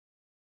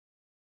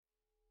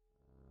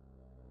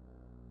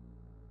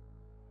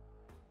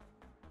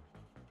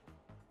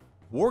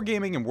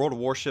Wargaming in World of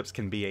Warships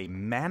can be a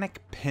manic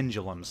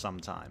pendulum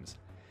sometimes.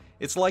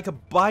 It's like a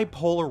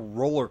bipolar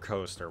roller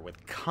coaster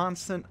with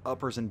constant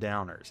uppers and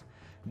downers.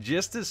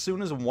 Just as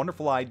soon as a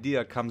wonderful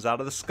idea comes out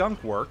of the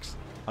skunk works,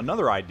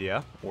 another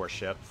idea, or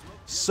ship,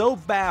 so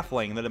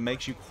baffling that it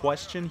makes you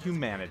question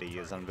humanity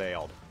is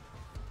unveiled.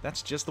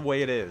 That's just the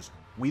way it is.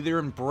 We either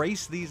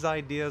embrace these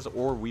ideas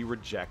or we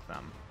reject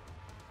them.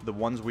 The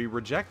ones we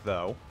reject,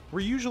 though,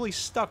 we're usually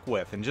stuck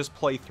with and just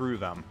play through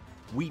them.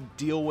 We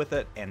deal with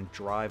it and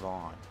drive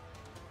on.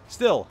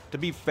 Still, to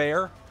be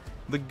fair,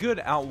 the good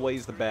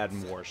outweighs the bad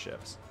in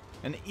Warships.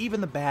 And even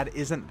the bad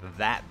isn't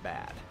that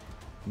bad.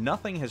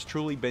 Nothing has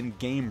truly been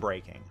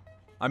game-breaking.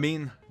 I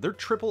mean, there are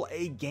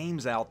AAA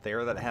games out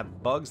there that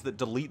have bugs that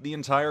delete the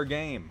entire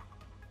game.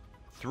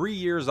 3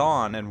 years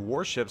on, and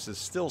Warships is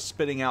still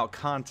spitting out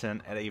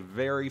content at a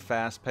very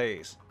fast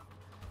pace.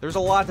 There's a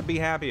lot to be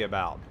happy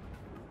about.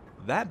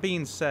 That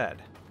being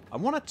said, I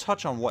want to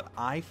touch on what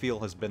I feel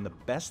has been the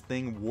best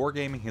thing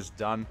Wargaming has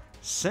done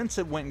since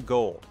it went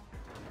gold.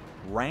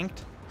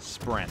 Ranked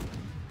Sprint.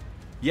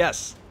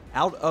 Yes,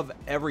 out of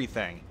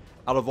everything.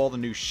 Out of all the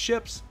new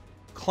ships,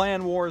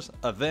 clan wars,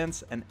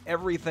 events, and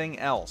everything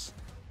else,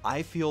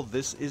 I feel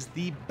this is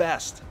the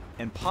best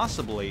and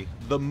possibly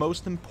the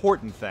most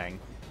important thing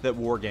that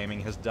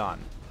Wargaming has done.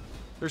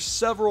 There's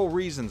several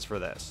reasons for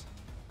this.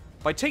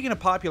 By taking a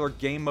popular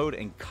game mode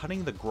and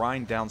cutting the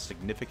grind down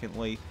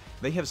significantly,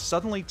 they have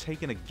suddenly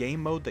taken a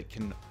game mode that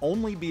can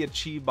only be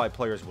achieved by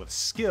players with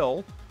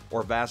skill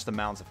or vast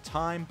amounts of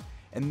time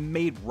and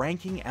made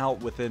ranking out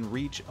within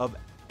reach of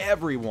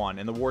everyone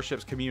in the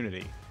Warships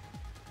community.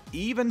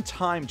 Even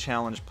time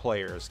challenge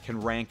players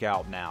can rank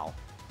out now.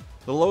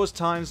 The lowest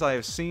times I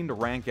have seen to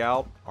rank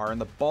out are in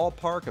the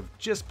ballpark of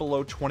just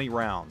below 20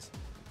 rounds.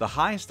 The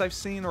highest I've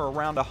seen are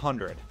around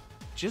 100.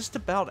 Just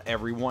about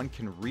everyone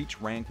can reach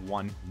rank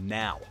 1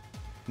 now.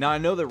 Now I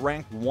know that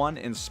rank 1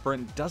 in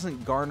Sprint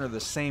doesn't garner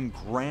the same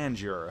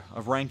grandeur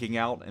of ranking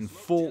out in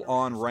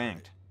full-on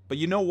ranked. But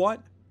you know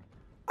what?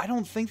 I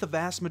don't think the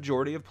vast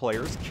majority of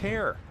players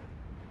care.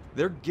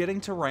 They're getting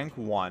to rank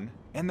 1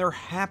 and they're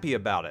happy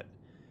about it.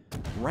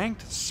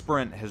 Ranked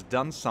Sprint has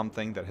done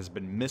something that has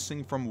been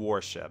missing from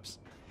Warships.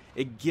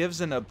 It gives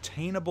an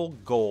obtainable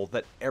goal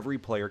that every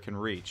player can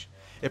reach.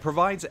 It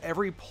provides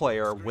every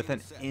player with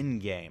an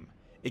end game.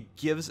 It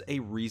gives a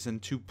reason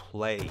to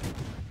play.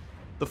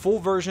 The full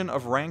version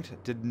of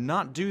Ranked did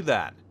not do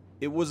that.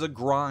 It was a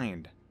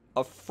grind.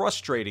 A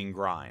frustrating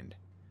grind.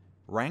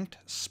 Ranked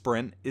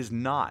Sprint is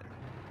not.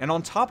 And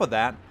on top of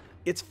that,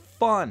 it's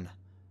fun.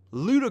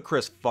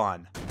 Ludicrous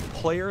fun.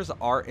 Players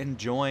are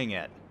enjoying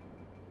it.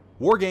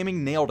 Wargaming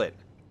nailed it.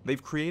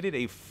 They've created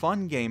a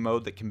fun game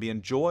mode that can be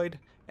enjoyed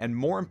and,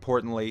 more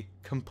importantly,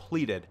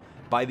 completed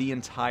by the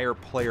entire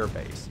player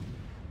base.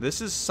 This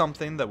is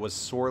something that was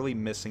sorely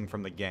missing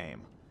from the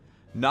game.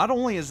 Not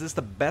only is this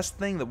the best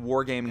thing that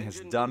Wargaming has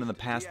done in the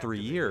past 3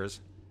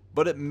 years,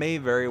 but it may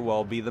very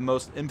well be the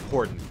most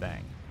important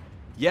thing.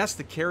 Yes,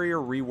 the carrier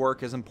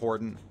rework is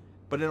important,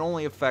 but it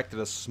only affected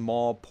a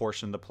small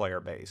portion of the player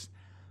base.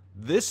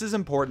 This is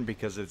important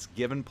because it's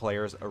given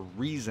players a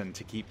reason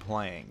to keep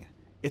playing.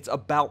 It's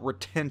about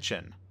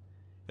retention.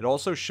 It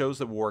also shows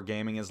that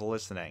Wargaming is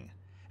listening,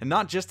 and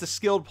not just to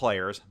skilled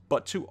players,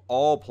 but to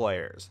all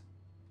players.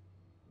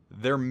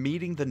 They're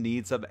meeting the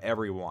needs of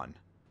everyone.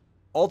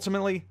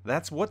 Ultimately,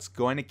 that's what's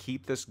going to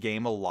keep this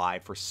game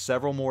alive for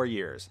several more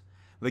years.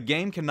 The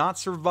game cannot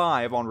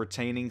survive on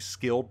retaining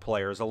skilled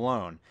players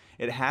alone.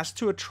 It has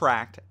to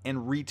attract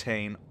and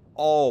retain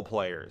all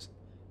players.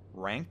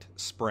 Ranked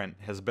Sprint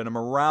has been a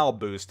morale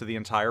boost to the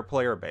entire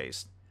player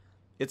base.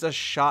 It's a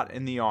shot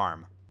in the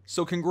arm.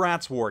 So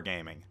congrats,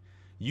 Wargaming.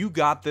 You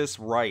got this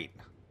right.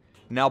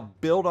 Now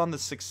build on the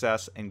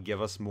success and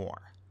give us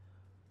more.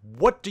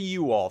 What do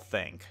you all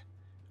think?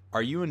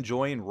 Are you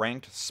enjoying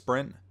Ranked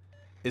Sprint?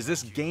 Is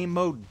this game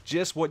mode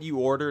just what you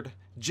ordered?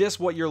 Just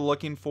what you're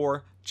looking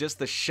for? Just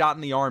the shot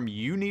in the arm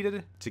you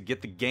needed to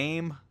get the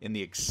game and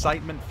the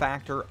excitement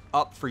factor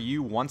up for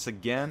you once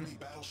again?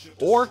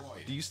 Or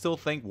do you still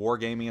think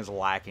Wargaming is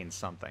lacking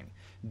something?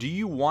 Do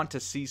you want to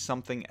see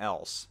something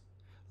else?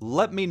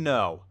 Let me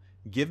know.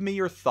 Give me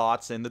your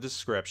thoughts in the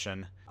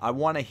description. I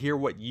want to hear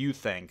what you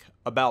think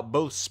about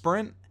both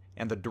Sprint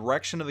and the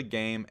direction of the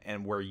game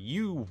and where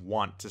you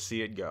want to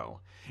see it go.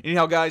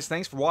 Anyhow, guys,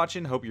 thanks for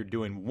watching. Hope you're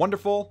doing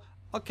wonderful.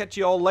 I'll catch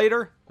you all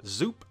later.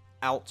 Zoop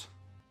out.